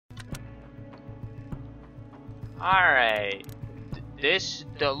Alright. Look at this.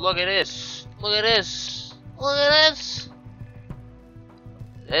 Look at this. Look at this.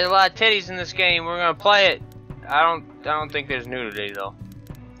 There's a lot of titties in this game. We're gonna play it. I don't think there's nudity though.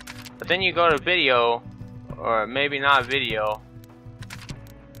 But then you go to video, or maybe not video.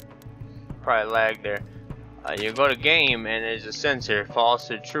 Probably lag there. You go to game and there's a censor, false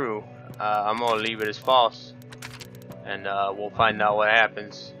or true. I'm gonna leave it as false, and we'll find out what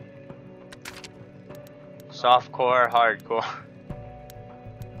happens. Softcore, hardcore.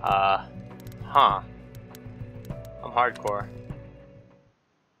 I'm hardcore.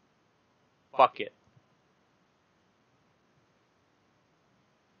 Fuck it.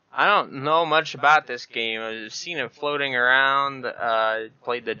 I don't know much about this game. I've seen it floating around.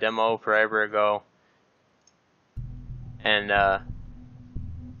 Played the demo forever ago. And, I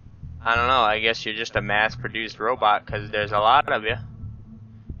don't know. I guess you're just a mass-produced robot because there's a lot of you.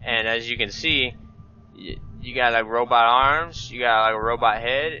 And as you can see, you got like robot arms. You got like a robot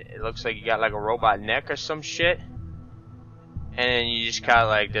head. It looks like you got like a robot neck or some shit. And then you just got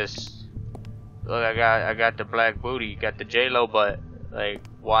like this. Look, I got the black booty. You got the J-Lo butt. Like,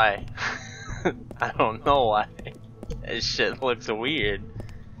 why? I don't know why. This shit looks weird.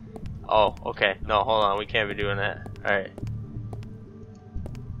 Oh, okay. No, hold on. We can't be doing that. Alright.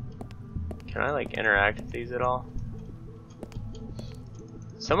 Can I, like, interact with these at all?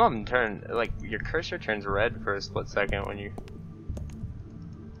 Some of them turn, like, your cursor turns red for a split second when you...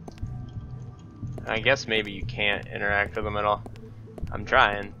 I guess maybe you can't interact with them at all. I'm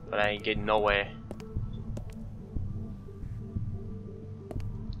trying, but I ain't getting no way.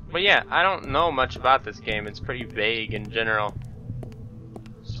 But yeah, I don't know much about this game. It's pretty vague in general.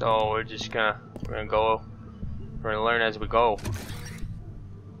 So we're gonna learn as we go.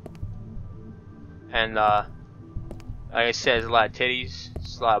 And like I said, there's a lot of titties,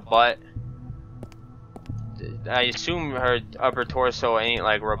 there's a lot of butt. I assume her upper torso ain't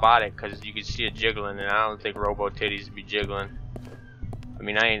like robotic because you can see it jiggling, and I don't think robo titties be jiggling. I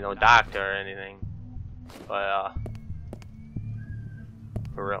mean, I ain't no doctor or anything, but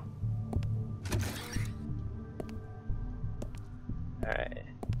for real. Alright.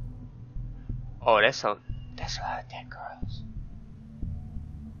 Oh, that's a lot of dead girls.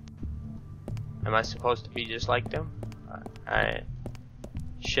 Am I supposed to be just like them? Alright.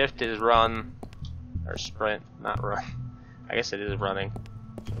 Shift is run. Or sprint, not run. I guess it is running.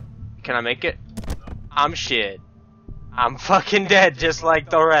 Can I make it? I'm shit. I'm fucking dead just like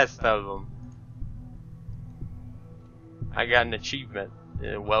the rest of them. I got an achievement.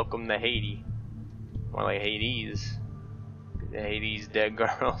 Welcome to Haydee. More like Hades. Hades dead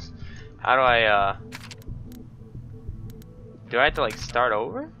girls. How do I do I have to like start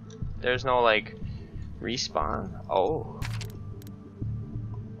over? There's no like respawn? Oh.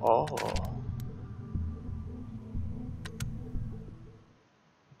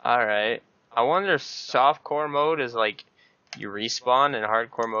 Alright. I wonder if softcore mode is like you respawn and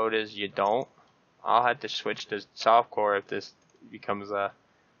hardcore mode is you don't. I'll have to switch to softcore if this becomes a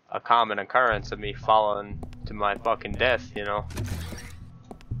common occurrence of me falling to my fucking death, you know.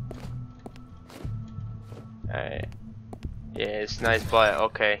 Alright. Yeah, it's nice butt,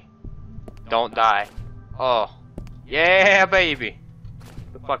 okay. Don't die. Oh. Yeah, baby!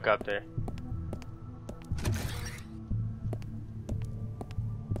 Get the fuck up there.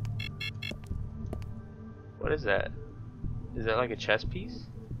 What is that? Is that like a chess piece?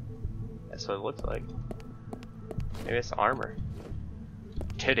 That's what it looks like. Maybe it's armor.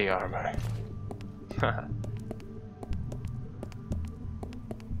 Titty armor.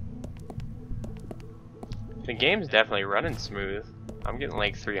 The game's definitely running smooth. I'm getting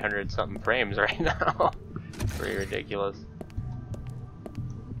like 300 something frames right now. Pretty ridiculous.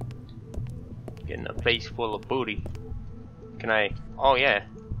 Getting a face full of booty. Can I? Oh yeah,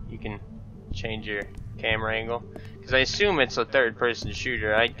 you can change your camera angle. Because I assume it's a third-person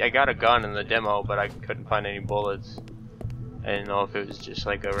shooter. I got a gun in the demo, but I couldn't find any bullets. I didn't know if it was just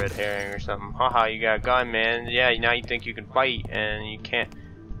like a red herring or something. Haha, you got a gun, man. Yeah, now you think you can fight, and you can't.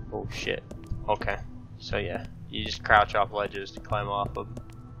 Oh shit. Okay. So yeah, you just crouch off ledges to climb off of.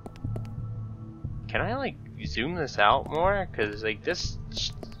 Can I like zoom this out more? Cause like this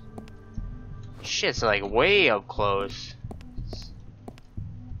shit's like way up close. It's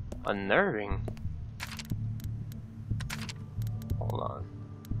unnerving. Hold on,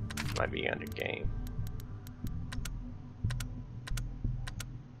 might be under game.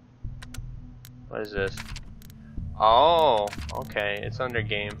 What is this? Oh, okay, it's under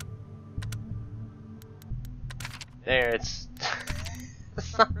game. There, it's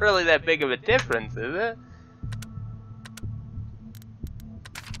it's not really that big of a difference, is it?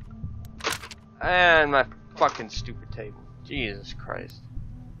 And my fucking stupid table. Jesus Christ.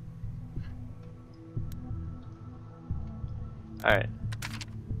 Alright.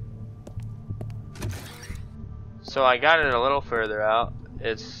 So I got it a little further out.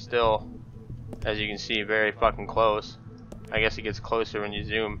 It's still, as you can see, very fucking close. I guess it gets closer when you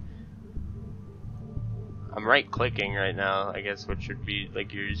zoom. I'm right clicking right now, I guess, which would be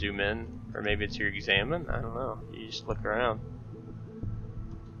like your zoom in, or maybe it's your examine. I don't know. You just look around.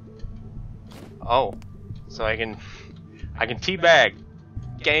 Oh, so I can teabag.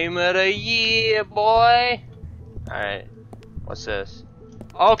 Game of the year, boy. All right, what's this?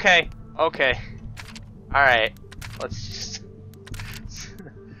 Okay, okay. All right, let's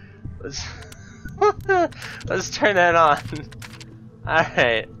let's turn that on. All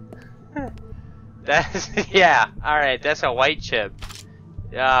right. That's, yeah, alright, that's a white chip.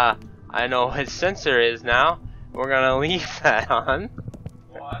 Yeah, I know what censor is now. We're gonna leave that on.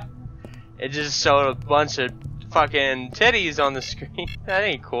 What? It just showed a bunch of fucking titties on the screen. That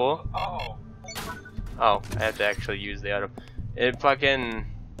ain't cool. Oh. Oh, I have to actually use the item. It fucking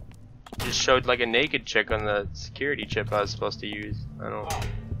just showed like a naked chick on the security chip I was supposed to use. I don't.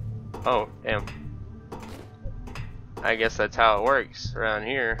 Oh, damn. I guess that's how it works around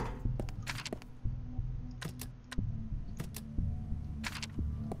here.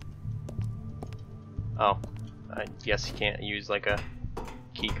 Oh, I guess you can't use like a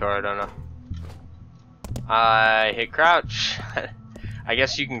key card on a. I hit crouch. I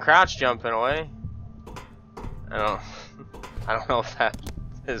guess you can crouch jump in a way. I don't know if that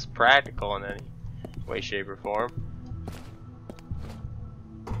is practical in any way, shape, or form.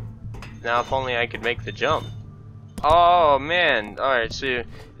 Now, if only I could make the jump. Oh man! All right, so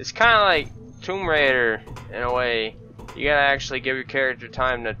it's kind of like Tomb Raider in a way. You gotta actually give your character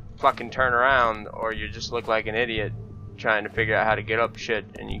time to fucking turn around, or you just look like an idiot trying to figure out how to get up shit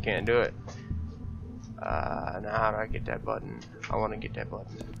and you can't do it. Now how do I get that button? I want to get that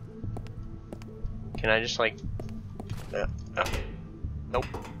button. Can I just like nope.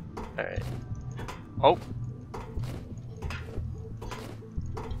 Alright. Oh,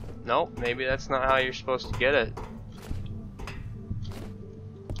 nope, maybe that's not how you're supposed to get it.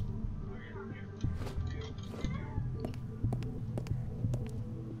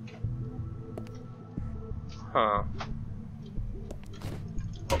 Huh.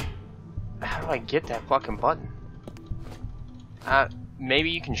 How do I get that fucking button? Maybe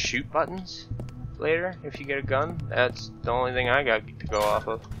you can shoot buttons later if you get a gun? That's the only thing I got to go off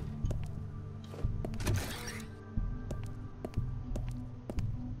of.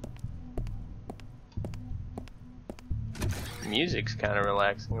 Music's kind of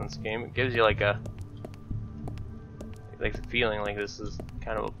relaxing in this game. It gives you like the feeling like this is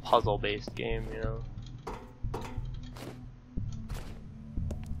kind of a puzzle-based game, you know.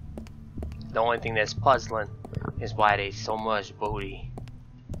 The only thing that's puzzling is why there's so much booty.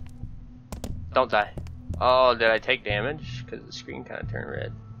 Don't die. Oh, did I take damage? Because the screen kind of turned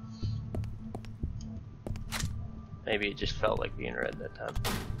red. Maybe it just felt like being red that time.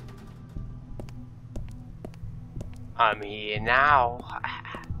 I'm here now.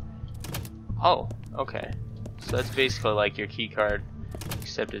 Oh, okay. So that's basically like your key card,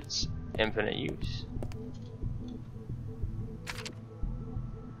 except it's infinite use.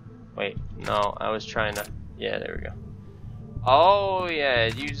 Wait, no, I was trying to. Yeah, there we go. Oh yeah,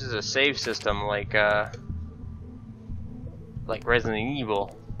 it uses a save system like Resident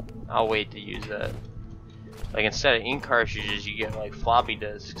Evil. I'll wait to use that. Like instead of ink cartridges, you get like floppy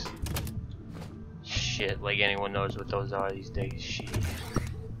disks. Shit, like anyone knows what those are these days. Shit.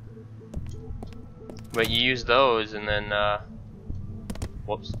 But you use those and then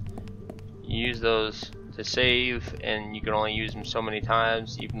whoops. You use those to save, and you can only use them so many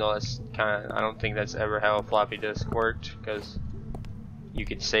times, even though that's kind of, I don't think that's ever how a floppy disk worked, because you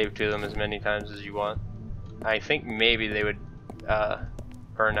could save to them as many times as you want. I think maybe they would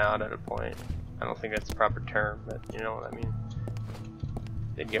burn out at a point. I don't think that's the proper term, but you know what I mean.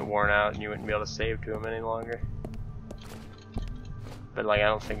 They'd get worn out and you wouldn't be able to save to them any longer. But like, I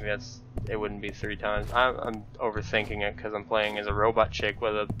don't think it wouldn't be 3 times. I'm overthinking it because I'm playing as a robot chick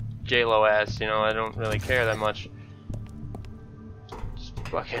with a J-Lo ass, you know. I don't really care that much. Just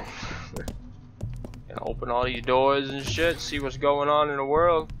fucking gonna open all these doors and shit, see what's going on in the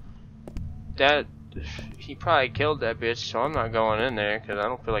world. He probably killed that bitch, so I'm not going in there because I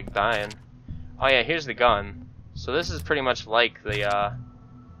don't feel like dying. Oh yeah, here's the gun. So this is pretty much like the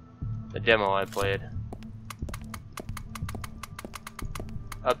demo I played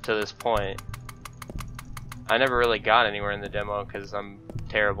up to this point. I never really got anywhere in the demo because I'm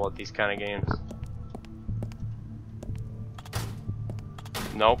terrible at these kind of games.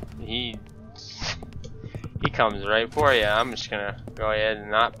 Nope, he comes right for you. I'm just gonna go ahead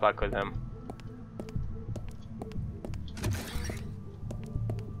and not fuck with him.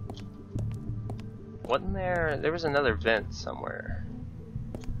 Wasn't there? There was another vent somewhere.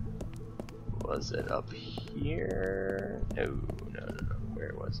 Was it up here? No.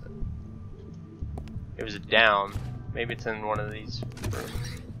 Where was it? It was down. Maybe it's in one of these rooms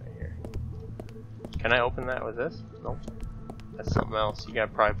right here. Can I open that with this? Nope. That's something else. You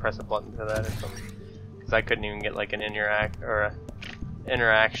gotta probably press a button for that or something. Because I couldn't even get like an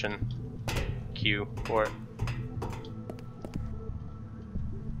interaction cue for it.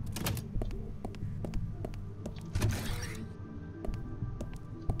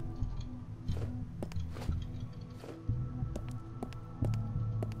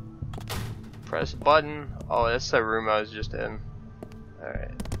 Press button. Oh, that's the room I was just in.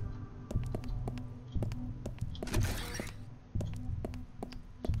 Alright.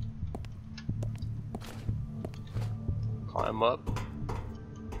 Climb up.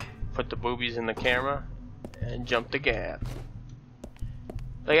 Put the boobies in the camera. And jump the gap.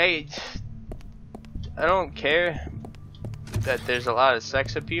 Like, I don't care that there's a lot of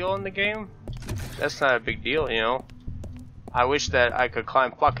sex appeal in the game. That's not a big deal, you know. I wish that I could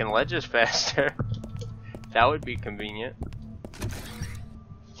climb fucking ledges faster. That would be convenient.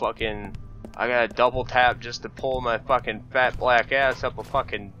 Fucking, I gotta double tap just to pull my fucking fat black ass up a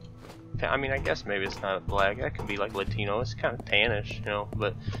fucking. I mean, I guess maybe it's not black. That could be like Latino. It's kind of tannish, you know.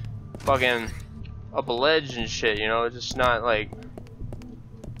 But fucking up a ledge and shit, you know. It's just not like,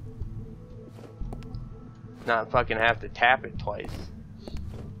 not fucking have to tap it twice.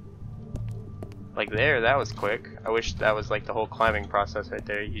 Like there, that was quick. I wish that was like the whole climbing process right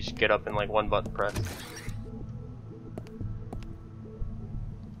there. You just get up in like one button press.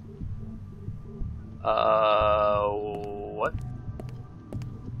 What?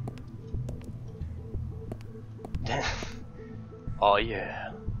 Oh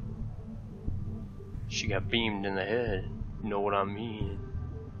yeah. She got beamed in the head. You know what I mean?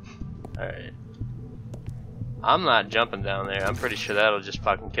 Alright. I'm not jumping down there. I'm pretty sure that'll just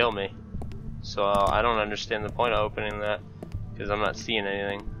fucking kill me. So I don't understand the point of opening that, because I'm not seeing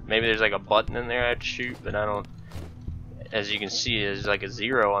anything. Maybe there's like a button in there I have to shoot, but I don't. As you can see, there's like a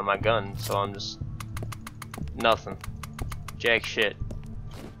 0 on my gun, so I'm just nothing. Jack shit.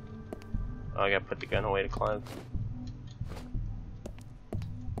 Oh, I gotta put the gun away to climb.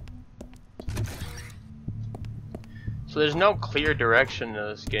 So there's no clear direction to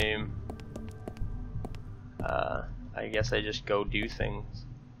this game. I guess I just go do things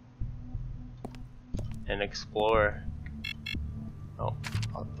and explore. Oh,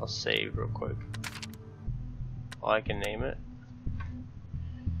 I'll save real quick. Oh, I can name it.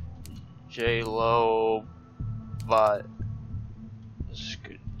 J-Lo bot.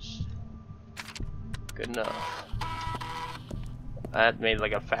 Good enough. That made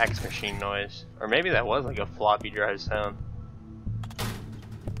like a fax machine noise. Or maybe that was like a floppy drive sound.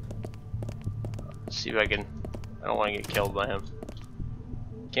 Let's see if I can. I don't want to get killed by him.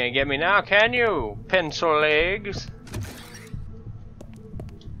 Can't get me now, can you? Pencil legs.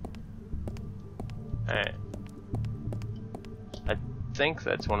 Alright. I think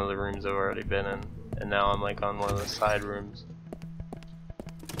that's one of the rooms I've already been in. And now I'm like on one of the side rooms.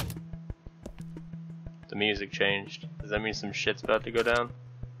 The music changed. Does that mean some shit's about to go down?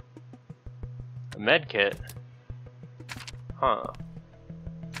 A med kit? Huh.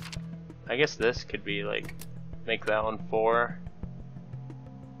 I guess this could be like, make that one 4.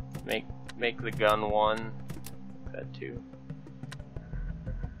 Make the gun 1. That 2.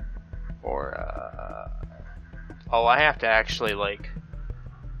 Or oh, I have to actually like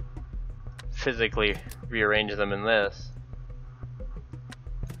physically rearrange them in this.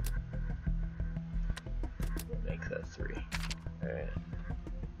 Make that 3. Alright.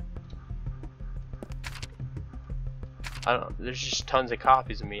 I don't know, there's just tons of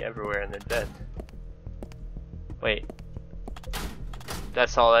copies of me everywhere and they're dead. Wait.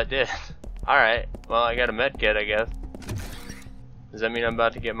 That's all that did. Alright, well I got a med kit I guess. Does that mean I'm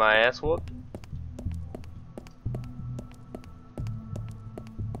about to get my ass whooped?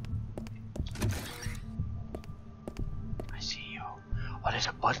 I see you. Oh, there's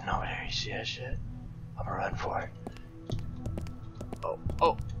a button over there, you see that shit? I'm gonna run for it.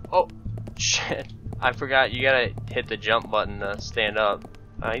 Oh, shit. I forgot you gotta hit the jump button to stand up.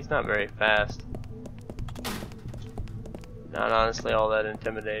 He's not very fast. Not honestly all that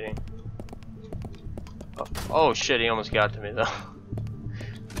intimidating. Oh shit, he almost got to me though.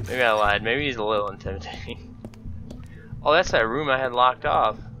 Maybe I lied. Maybe he's a little intimidating. Oh, that's that room I had locked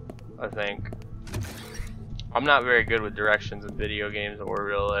off, I think. I'm not very good with directions in video games or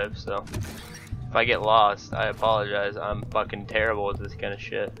real life, so If I get lost, I apologize. I'm fucking terrible with this kind of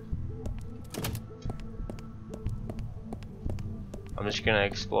shit. I'm just gonna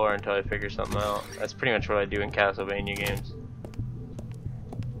explore until I figure something out. That's pretty much what I do in Castlevania games.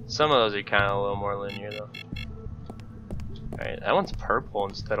 Some of those are kind of a little more linear though. Alright, that one's purple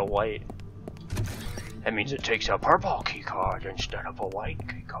instead of white. That means it takes a purple keycard instead of a white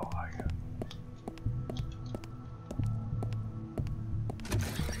keycard.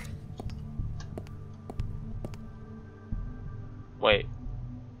 Wait.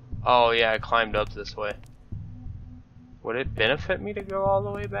 Oh yeah, I climbed up this way. Would it benefit me to go all the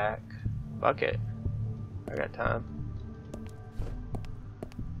way back? Fuck it. I got time.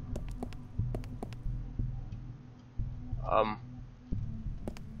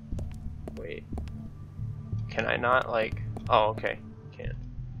 Wait. Can I not, like... Oh, okay. Can't.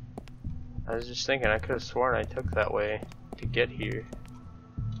 I was just thinking, I could have sworn I took that way to get here.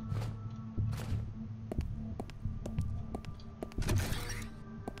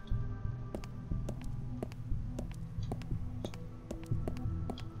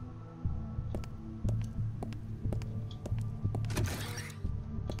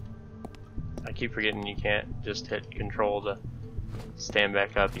 I keep forgetting you can't just hit control to stand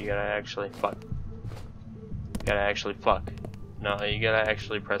back up. You gotta actually fuck. You gotta actually fuck. No, you gotta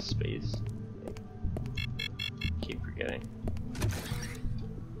actually press space. Keep forgetting.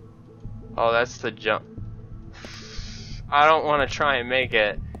 Oh, that's the jump. I don't want to try and make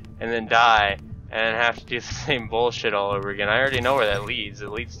it and then die and then have to do the same bullshit all over again. I already know where that leads. It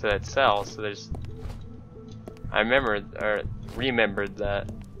leads to that cell, so there's... I remembered, or remembered that,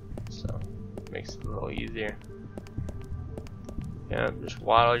 so makes it a little easier. Yeah, just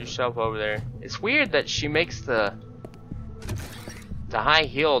waddle yourself over there. It's weird that she makes the high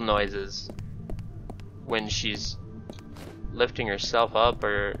heel noises when she's lifting herself up,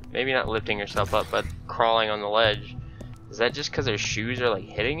 or maybe not lifting herself up, but crawling on the ledge. Is that just because her shoes are like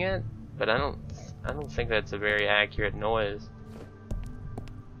hitting it? But I don't think that's a very accurate noise.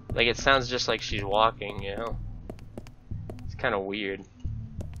 Like, it sounds just like she's walking, you know? It's kind of weird.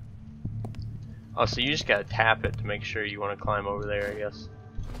 Oh, so you just gotta tap it to make sure you want to climb over there, I guess.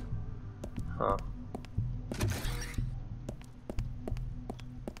 Huh.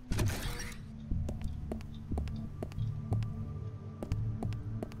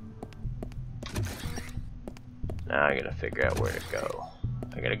 Now I gotta figure out where to go.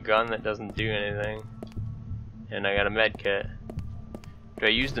 I got a gun that doesn't do anything. And I got a med kit. Do I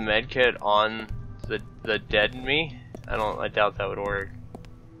use the med kit on the dead me? I doubt that would work.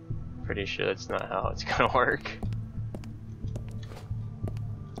 Pretty sure that's not how it's gonna work.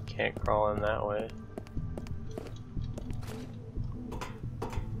 Can't crawl in that way.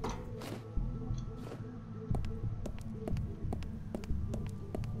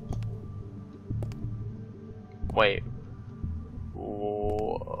 Wait.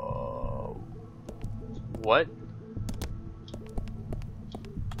 Whoa. What?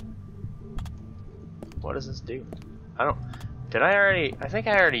 What does this do? I don't... Did I already... I think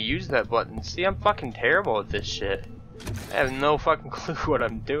I already used that button. See, I'm fucking terrible at this shit. I have no fucking clue what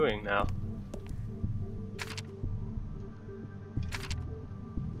I'm doing now.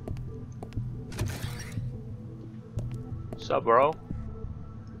 What's up, bro?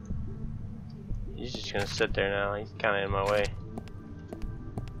 He's just gonna sit there now. He's kinda in my way.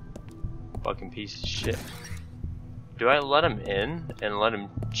 Fucking piece of shit. Do I let him in and let him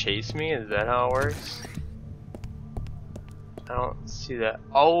chase me? Is that how it works? I don't see that.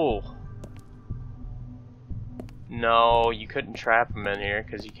 Oh! No, you couldn't trap him in here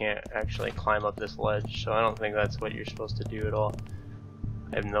because you can't actually climb up this ledge, so I don't think that's what you're supposed to do at all.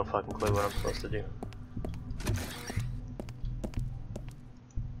 I have no fucking clue what I'm supposed to do.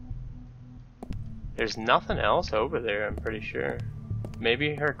 There's nothing else over there, I'm pretty sure.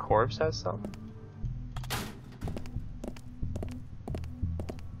 Maybe her corpse has something?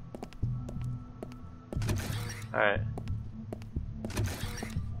 Alright.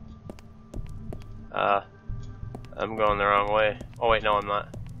 I'm going the wrong way. Oh wait, no I'm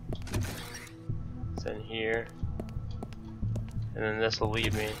not. It's in here. And then this will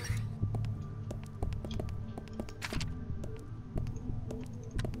lead me.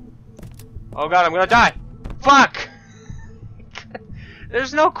 Oh god, I'm gonna die! Fuck!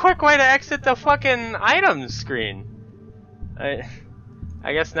 There's no quick way to exit the fucking items screen.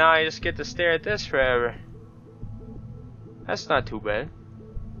 I guess now I just get to stare at this forever. That's not too bad.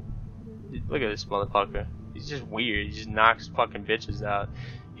 Look at this motherfucker. He's just weird. He just knocks fucking bitches out.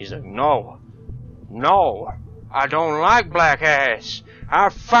 He's like, no, no, I don't like black ass. I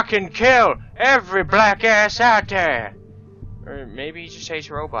fucking kill every black ass out there. Or maybe he just hates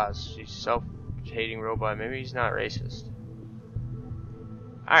robots. He's hating robot. Maybe he's not racist.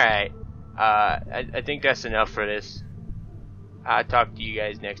 Alright. I think that's enough for this. I'll talk to you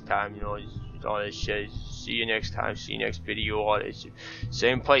guys next time. You know, all this shit. See you next time. See you next video. All this.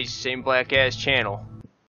 Same place, same black ass channel.